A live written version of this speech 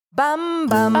Bum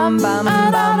bum bum bum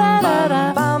bum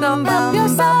bum bum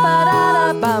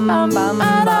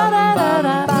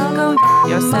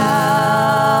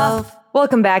yourself.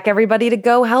 Welcome back, everybody, to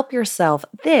Go Help Yourself.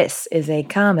 This is a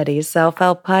comedy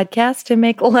self-help podcast to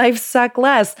make life suck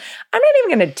less. I'm not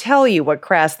even going to tell you what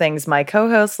crass things my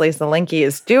co-host Lisa Linky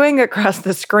is doing across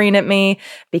the screen at me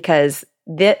because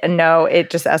it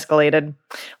just escalated.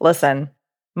 Listen.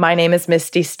 My name is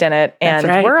Misty Stinnett, and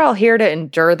we're all here to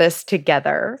endure this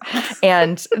together.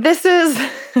 And this is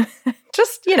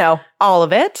just, all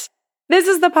of it. This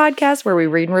is the podcast where we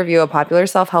read and review a popular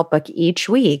self-help book each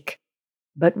week.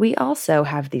 But we also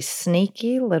have these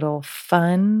sneaky little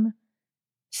fun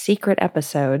secret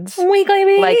episodes. Weekly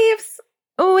beefs.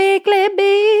 Weekly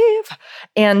beef.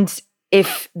 And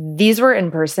if these were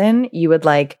in person, you would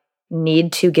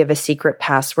need to give a secret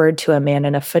password to a man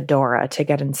in a fedora to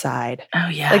get inside. Oh,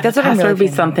 yeah. That's what I'm really would be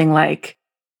something like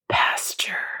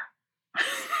pasture.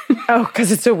 Oh,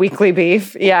 because it's a weekly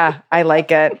beef. Yeah, I like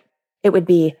it. It would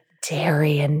be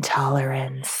dairy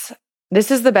intolerance. This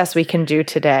is the best we can do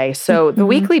today. So the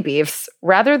weekly beefs,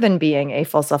 rather than being a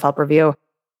full self-help review,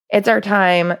 it's our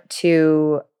time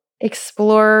to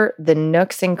explore the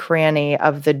nooks and cranny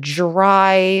of the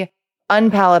dry,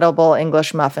 unpalatable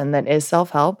English muffin that is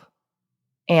self-help,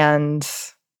 and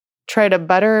try to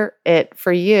butter it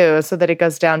for you so that it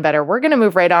goes down better. We're going to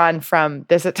move right on from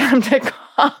this attempt at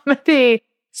comedy.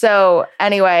 So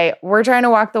anyway, we're trying to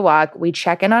walk the walk. We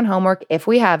check in on homework if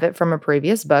we have it from a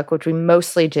previous book, which we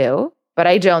mostly do, but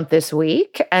I don't this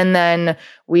week. And then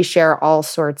we share all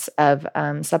sorts of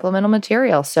supplemental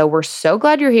material. So we're so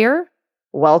glad you're here.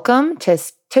 Welcome to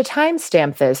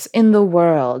timestamp this in the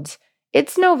world.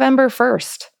 It's November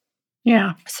 1st.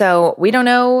 Yeah. So we don't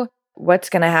know what's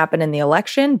going to happen in the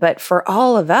election, but for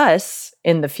all of us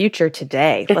in the future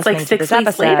today, it's like 6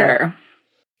 weeks later.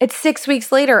 It's 6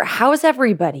 weeks later. How's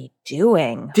everybody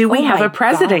doing? Do we have a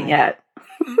president yet?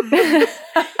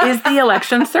 Is the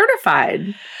election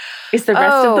certified? Is the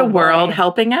rest of the world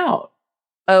helping out?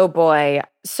 Oh boy.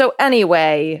 So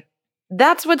anyway,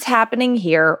 that's what's happening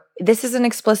here. This is an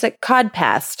explicit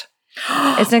codcast.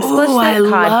 It's an explicit I codcast.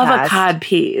 love a cod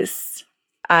piece.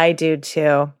 I do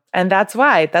too. And that's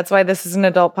why this is an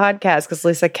adult podcast, because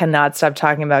Lisa cannot stop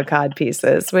talking about cod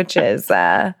pieces, which is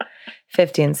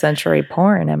 15th century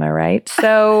porn. Am I right?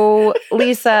 So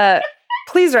Lisa,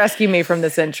 please rescue me from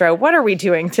this intro. What are we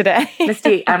doing today?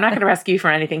 Misty, I'm not going to rescue you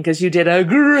from anything because you did a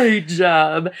great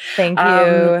job. Thank you.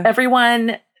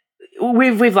 Everyone,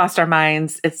 we've lost our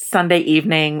minds. It's Sunday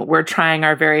evening. We're trying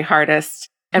our very hardest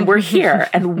and we're here.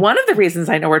 And one of the reasons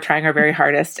I know we're trying our very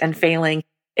hardest and failing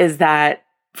is that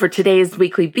for today's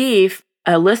weekly beef,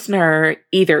 a listener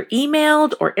either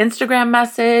emailed or Instagram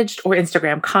messaged or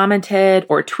Instagram commented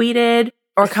or tweeted.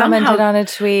 Or commented on a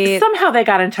tweet. Somehow they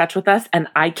got in touch with us and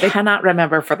I cannot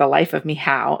remember for the life of me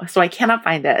how. So I cannot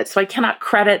find it. So I cannot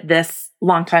credit this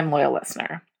longtime loyal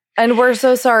listener. And we're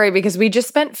so sorry because we just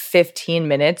spent 15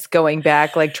 minutes going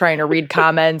back, trying to read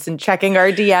comments and checking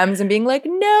our DMs and being like,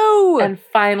 no. And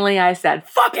finally I said,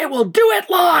 fuck it, we'll do it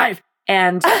live.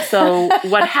 And so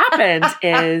what happened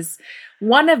is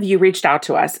one of you reached out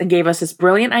to us and gave us this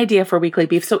brilliant idea for weekly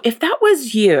beef. So if that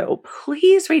was you,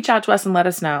 please reach out to us and let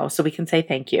us know so we can say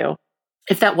thank you.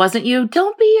 If that wasn't you,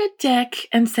 don't be a dick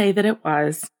and say that it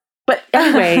was. But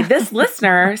anyway, this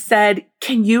listener said,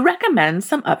 can you recommend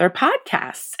some other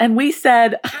podcasts? And we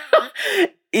said,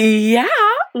 yeah,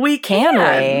 we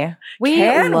can. We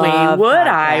can love we? Would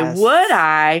podcasts.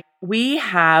 I? We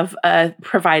have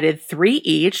provided 3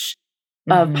 each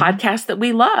of podcasts that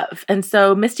we love. And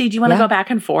so, Misty, do you want to go back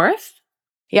and forth?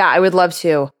 Yeah, I would love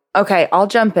to. Okay, I'll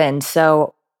jump in.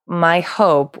 So my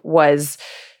hope was,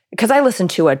 because I listen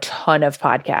to a ton of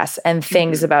podcasts and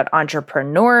things about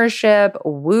entrepreneurship,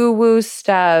 woo-woo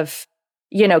stuff,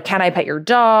 can I pet your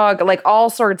dog, all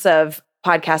sorts of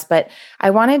podcasts. But I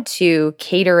wanted to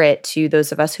cater it to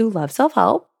those of us who love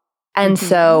self-help. And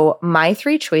so my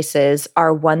 3 choices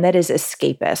are one that is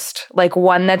escapist,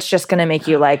 one that's just going to make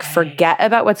you forget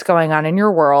about what's going on in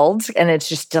your world. And it's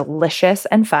just delicious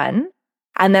and fun.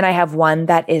 And then I have one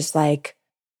that is to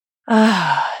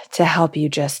help you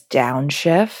just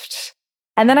downshift.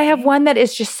 And then I have one that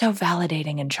is just so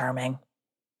validating and charming.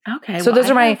 Okay. So those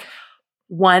are my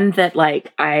one that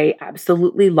I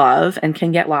absolutely love and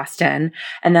can get lost in.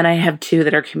 And then I have 2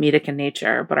 that are comedic in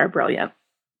nature, but are brilliant.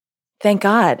 Thank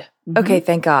God. Okay,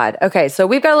 thank God. Okay, so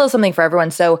we've got a little something for everyone.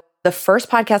 So the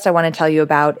first podcast I want to tell you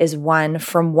about is one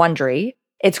from Wondery.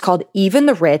 It's called Even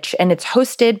the Rich, and it's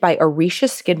hosted by Arisha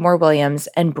Skidmore-Williams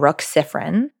and Brooke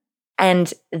Sifrin.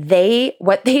 And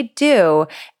what they do,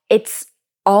 it's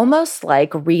almost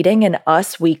like reading an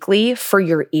Us Weekly for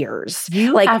your ears.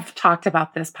 You like, have talked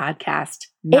about this podcast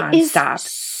it is nonstop.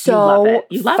 so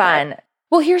You love fun. it.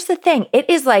 Well, here's the thing. It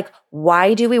is like,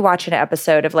 why do we watch an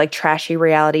episode of like trashy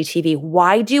reality TV?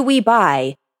 Why do we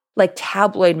buy like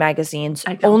tabloid magazines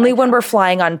only when we're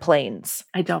flying on planes?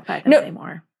 I don't buy them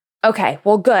anymore. Okay,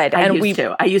 well, good. I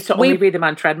used to only read them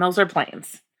on treadmills or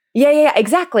planes. Yeah,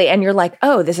 exactly. And you're like,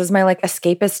 oh, this is my like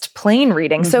escapist plane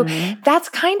reading. So that's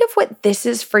kind of what this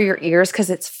is for your ears, because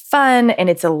it's fun and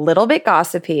it's a little bit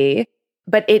gossipy,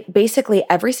 but it basically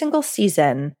every single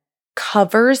season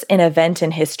covers an event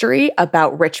in history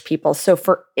about rich people. So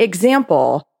for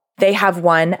example, they have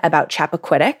one about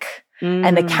Chappaquiddick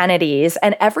and the Kennedys,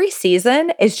 and every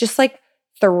season is just like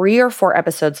 3 or 4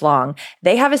 episodes long.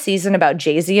 They have a season about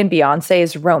Jay-Z and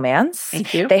Beyonce's romance.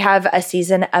 Thank you. They have a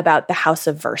season about the House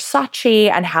of Versace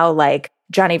and how like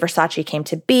Gianni Versace came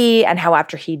to be and how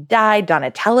after he died,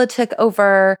 Donatella took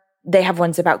over. They have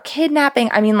ones about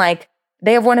kidnapping. I mean, like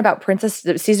they have one about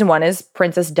season 1 is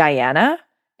Princess Diana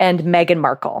and Meghan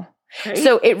Markle. Great.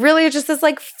 So it really is just this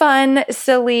like fun,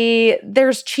 silly,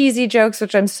 there's cheesy jokes,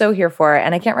 which I'm so here for,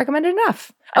 and I can't recommend it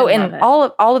enough. Oh, and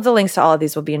all of the links to all of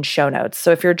these will be in show notes.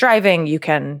 So if you're driving, you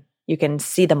can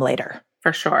see them later.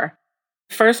 For sure.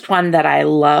 First one that I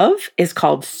love is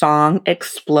called Song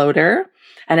Exploder,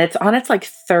 and it's on its like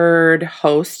 3rd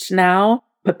host now.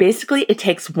 But basically it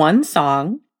takes one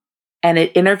song and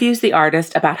it interviews the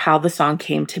artist about how the song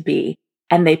came to be.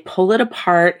 And they pull it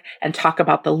apart and talk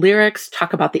about the lyrics,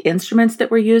 talk about the instruments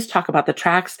that were used, talk about the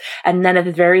tracks. And then at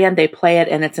the very end, they play it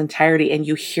in its entirety and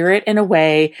you hear it in a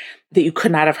way that you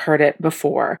could not have heard it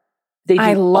before. They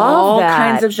do all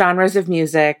kinds of genres of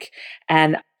music,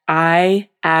 and I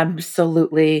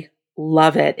absolutely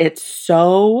love it. It's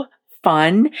so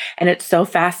fun and it's so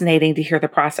fascinating to hear the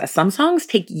process. Some songs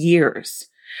take years,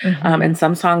 and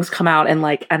some songs come out in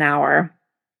like an hour.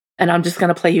 And I'm just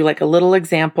going to play you like a little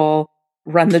example.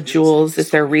 Run the Jewels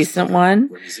is their recent one.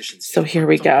 So here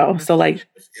we go. So like,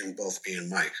 in both me and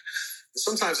Mike.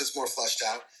 Sometimes it's more fleshed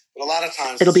out, but a lot of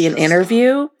times it'll be an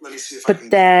interview, but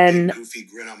then goofy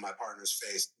grin on my partner's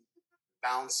face.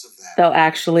 Bounce of that. They'll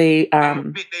actually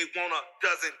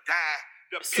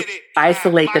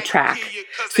isolate the track.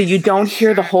 So you don't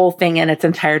hear the whole thing in its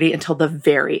entirety until the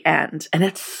very end. And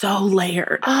it's so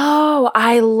layered. Oh,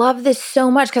 I love this so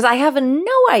much because I have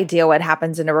no idea what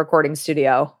happens in a recording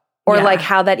studio. Or like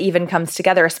how that even comes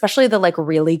together, especially the like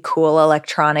really cool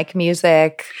electronic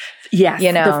music. Yes.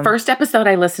 You know, the first episode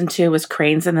I listened to was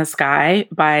Cranes in the Sky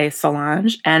by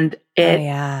Solange. And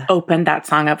it opened that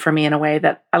song up for me in a way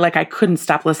that I couldn't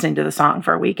stop listening to the song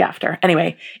for a week after.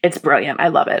 Anyway, it's brilliant. I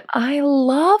love it. I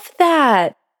love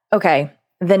that. Okay.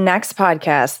 The next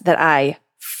podcast that I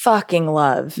fucking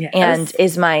love and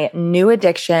is my new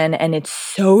addiction, and it's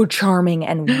so charming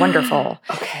and wonderful.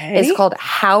 It's called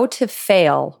How to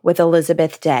Fail with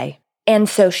Elizabeth Day. And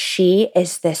so she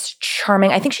is this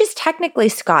charming, I think she's technically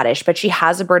Scottish, but she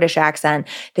has a British accent,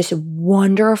 this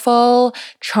wonderful,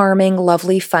 charming,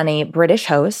 lovely, funny British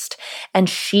host. And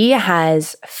she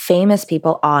has famous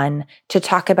people on to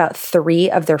talk about 3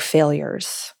 of their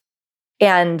failures.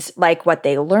 And like what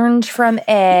they learned from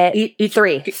it.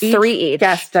 3 each.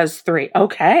 Guest does 3.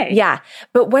 Okay. Yeah.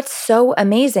 But what's so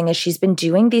amazing is she's been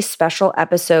doing these special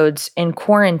episodes in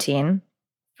quarantine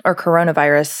or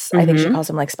coronavirus. I think she calls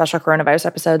them like special coronavirus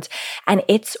episodes. And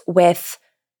it's with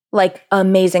like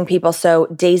amazing people. So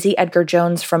Daisy Edgar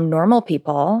Jones from Normal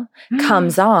People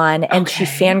comes on and she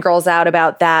fangirls out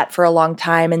about that for a long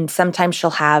time. And sometimes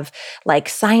she'll have like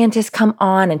scientists come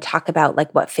on and talk about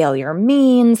like what failure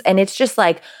means. And it's just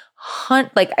like,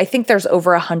 I think there's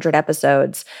over 100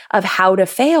 episodes of how to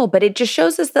fail, but it just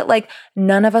shows us that like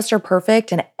none of us are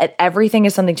perfect and everything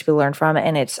is something to be learned from.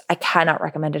 And I cannot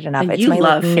recommend it enough. It's my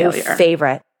like, new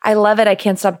favorite. I love it. I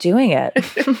can't stop doing it.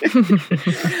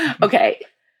 Okay.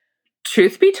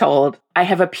 Truth be told, I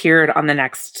have appeared on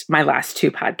my last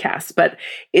 2 podcasts, but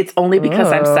it's only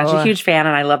because I'm such a huge fan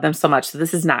and I love them so much. So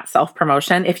this is not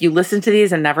self-promotion. If you listen to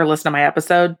these and never listen to my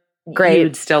episode,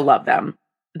 you'd still love them.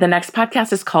 The next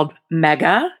podcast is called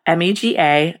Mega,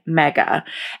 M-E-G-A, Mega.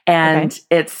 And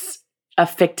it's a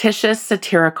fictitious,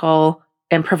 satirical,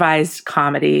 improvised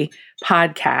comedy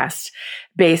podcast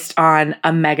based on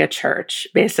a mega church,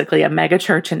 basically a mega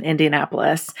church in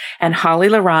Indianapolis. And Holly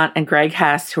Laurent and Greg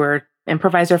Hess, who are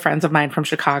improviser friends of mine from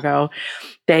Chicago,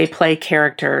 they play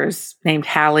characters named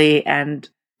Hallie and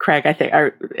Craig, I think,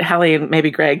 or Hallie and maybe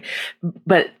Greg,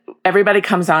 but everybody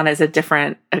comes on as a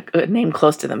different name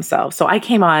close to themselves. So I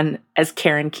came on as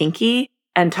Karen Kinky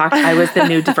and I was the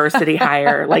new diversity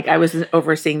hire. Like I was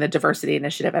overseeing the diversity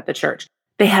initiative at the church.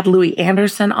 They had Louis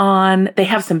Anderson on. They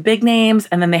have some big names,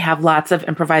 and then they have lots of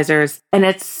improvisers. And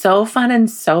it's so fun and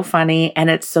so funny, and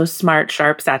it's so smart,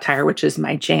 sharp satire, which is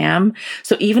my jam.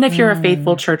 So even if you're a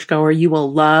faithful churchgoer, you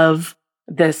will love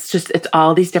this. It's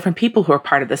all these different people who are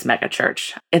part of this mega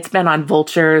church. It's been on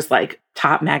Vulture's like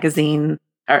top magazine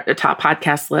or top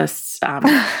podcast lists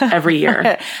every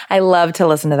year. I love to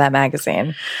listen to that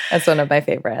magazine. It's one of my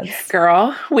favorites.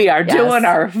 Girl, we are doing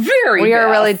our very We best.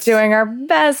 are really doing our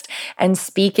best. And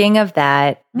speaking of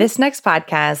that, this next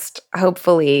podcast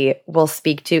hopefully will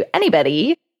speak to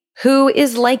anybody who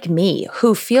is like me,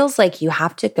 who feels like you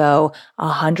have to go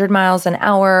 100 miles an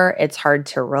hour. It's hard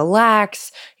to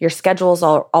relax. Your schedule's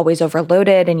always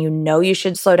overloaded and you know you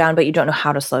should slow down, but you don't know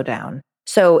how to slow down.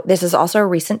 So this is also a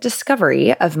recent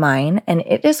discovery of mine, and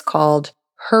it is called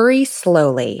Hurry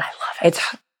Slowly. I love it.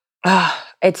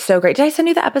 It's so great. Did I send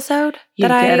you the episode? You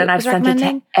did, and I've was sent it to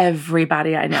recommending?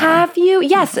 everybody I know. Have you?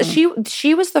 Yes. Mhm.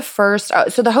 She was the first.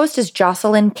 So the host is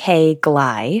Jocelyn K.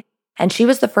 Glei, and she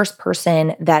was the first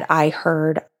person that I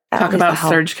heard Talk about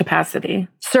surge capacity.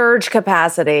 Surge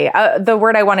capacity. The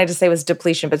word I wanted to say was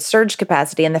depletion, but surge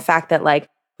capacity, and the fact that like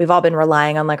we've all been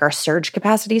relying on like our surge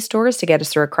capacity stores to get us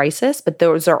through a crisis, but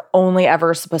those are only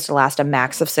ever supposed to last a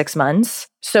max of 6 months.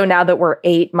 So now that we're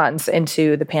 8 months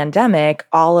into the pandemic,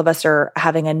 all of us are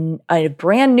having a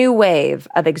brand new wave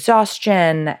of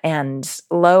exhaustion and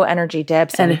low energy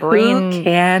dips and brain. Who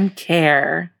can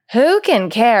care? Who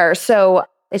can care? So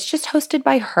it's just hosted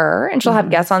by her, and she'll have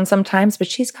guests on sometimes, but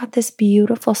she's got this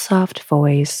beautiful soft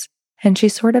voice, and she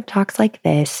sort of talks like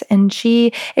this, and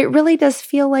it really does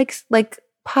feel like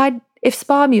if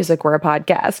spa music were a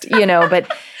podcast, you know,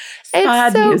 but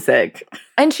Spa music.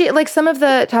 And she, like, some of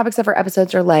the topics of her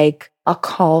episodes are like a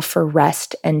call for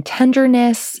rest and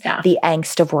tenderness, the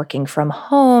angst of working from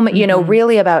home, you know,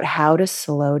 really about how to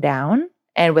slow down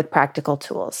and with practical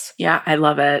tools. Yeah, I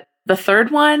love it. The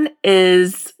third one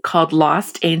is called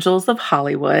Lost Angels of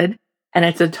Hollywood, and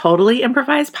it's a totally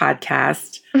improvised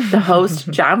podcast. The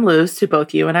host, John Luce, who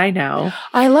both you and I know.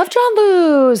 I love John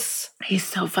Luce. He's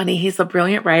so funny. He's a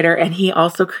brilliant writer, and he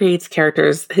also creates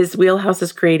characters. His wheelhouse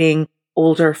is creating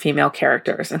older female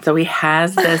characters. And so he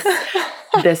has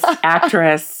this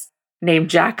actress named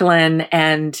Jacqueline,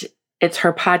 and it's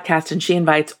her podcast, and she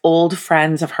invites old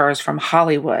friends of hers from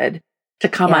Hollywood to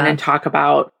come on and talk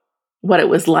about what it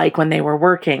was like when they were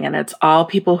working. And it's all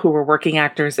people who were working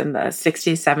actors in the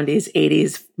 60s, 70s,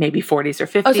 80s, maybe 40s or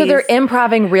 50s. Oh, so they're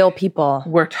improving real people.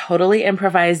 We're totally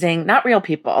improvising, not real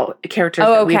people, characters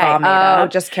that we've all made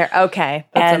up. Okay.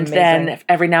 That's and amazing. then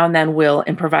every now and then we'll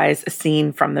improvise a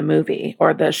scene from the movie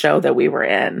or the show that we were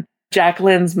in.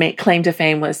 Jacqueline's claim to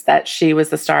fame was that she was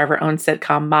the star of her own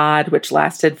sitcom Maude, which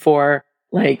lasted for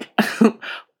like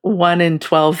 1 in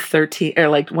 12, 13, or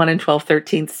like 1 in 12,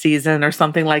 13th season or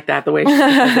something like that. The way she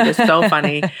says it is so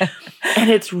funny.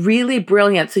 And it's really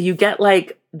brilliant. So you get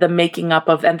like the making up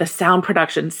of, and the sound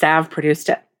production, Sav produced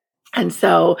it. And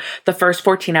so the first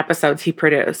 14 episodes he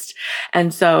produced.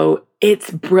 And so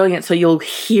it's brilliant. So you'll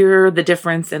hear the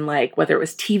difference in like whether it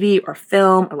was TV or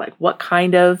film or like what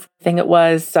kind of thing it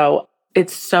was. So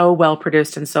it's so well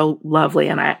produced and so lovely.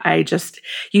 And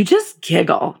you just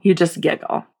giggle. You just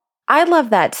giggle. I love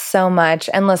that so much.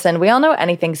 And listen, we all know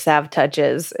anything Sav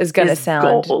touches is going to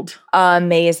sound gold.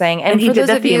 Amazing. And he did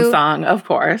the theme song, of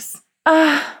course.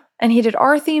 And he did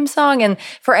our theme song. And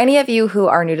for any of you who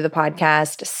are new to the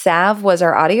podcast, Sav was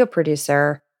our audio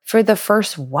producer for the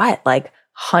first,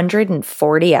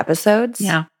 140 episodes?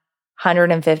 Yeah.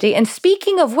 150. And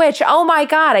speaking of which, oh my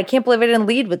God, I can't believe I didn't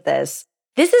lead with this.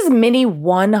 This is mini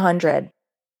 100.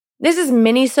 This is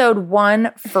mini-sode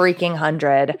 1 freaking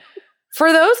 100.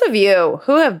 For those of you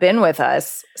who have been with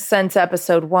us since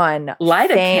episode 1, light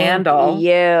a candle.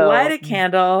 Light a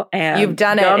candle, and you've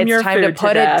done it. It's time to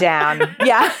put it down.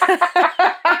 Yeah.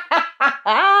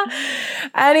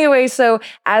 Anyway, so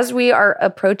as we are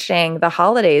approaching the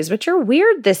holidays, which are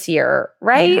weird this year,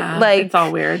 right? Yeah, it's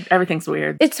all weird. Everything's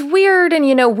weird. It's weird. And,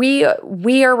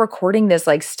 we are recording this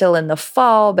still in the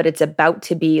fall, but it's about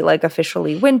to be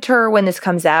officially winter when this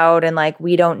comes out. And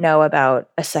we don't know about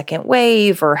a second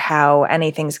wave or how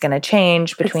anything's going to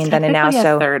change between then and now.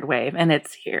 So third wave, and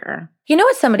it's here. You know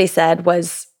what somebody said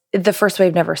was the first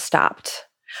wave never stopped.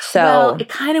 So it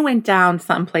kind of went down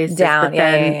some places, but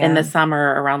then in the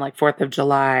summer around 4th of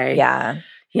July. Yeah.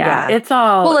 It's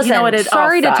all, well, listen,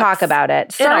 sorry to talk about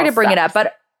it. Sorry to bring it up.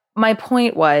 But my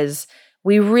point was,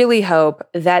 we really hope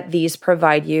that these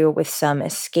provide you with some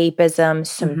escapism,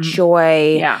 some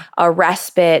joy, a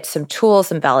respite, some tools,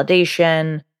 some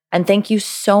validation. And thank you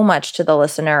so much to the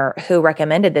listener who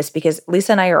recommended this, because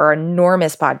Lisa and I are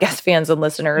enormous podcast fans and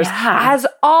listeners, as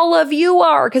all of you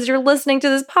are, because you're listening to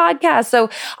this podcast. So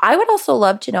I would also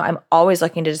love to know, I'm always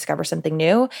looking to discover something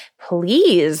new.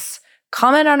 Please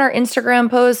comment on our Instagram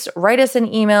post, write us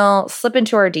an email, slip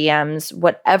into our DMs,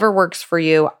 whatever works for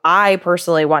you. I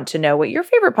personally want to know what your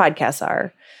favorite podcasts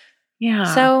are. Yeah.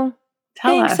 So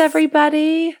thanks,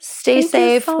 everybody. Stay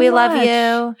safe. We love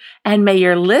you. And may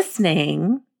your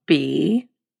listening be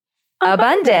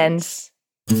abundant.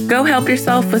 Go Help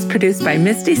Yourself was produced by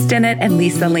Misty Stinnett and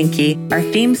Lisa Linky. Our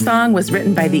theme song was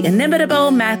written by the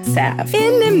inimitable Matt Sav.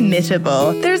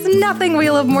 Inimitable. There's nothing we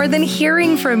love more than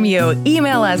hearing from you.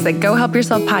 Email us at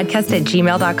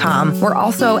gohelpyourselfpodcast@gmail.com. We're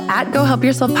also at Go Help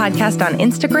Yourself Podcast on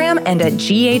Instagram and at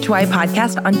GHY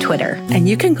Podcast on Twitter. And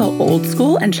you can go old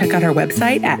school and check out our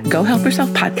website at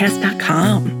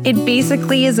gohelpyourselfpodcast.com. It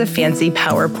basically is a fancy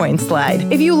PowerPoint slide.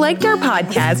 If you liked our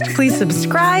podcast, please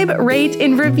subscribe, rate,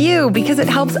 and review, because it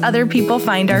helps other people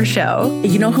find our show.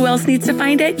 You know who else needs to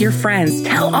find it? Your friends.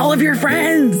 Tell all of your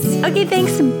friends. Okay,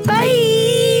 thanks. Bye.